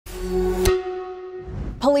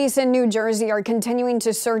Police in New Jersey are continuing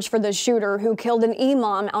to search for the shooter who killed an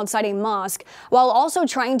imam outside a mosque while also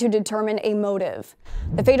trying to determine a motive.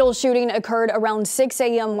 The fatal shooting occurred around 6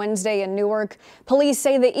 a.m. Wednesday in Newark. Police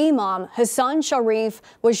say the imam, Hassan Sharif,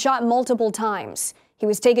 was shot multiple times. He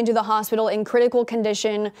was taken to the hospital in critical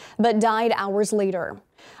condition but died hours later.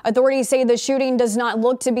 Authorities say the shooting does not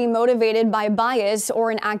look to be motivated by bias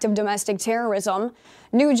or an act of domestic terrorism.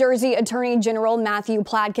 New Jersey Attorney General Matthew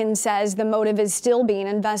Platkin says the motive is still being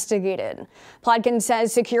investigated. Platkin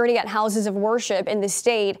says security at houses of worship in the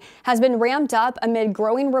state has been ramped up amid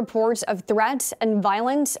growing reports of threats and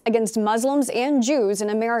violence against Muslims and Jews in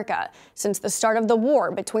America since the start of the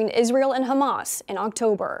war between Israel and Hamas in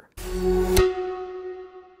October.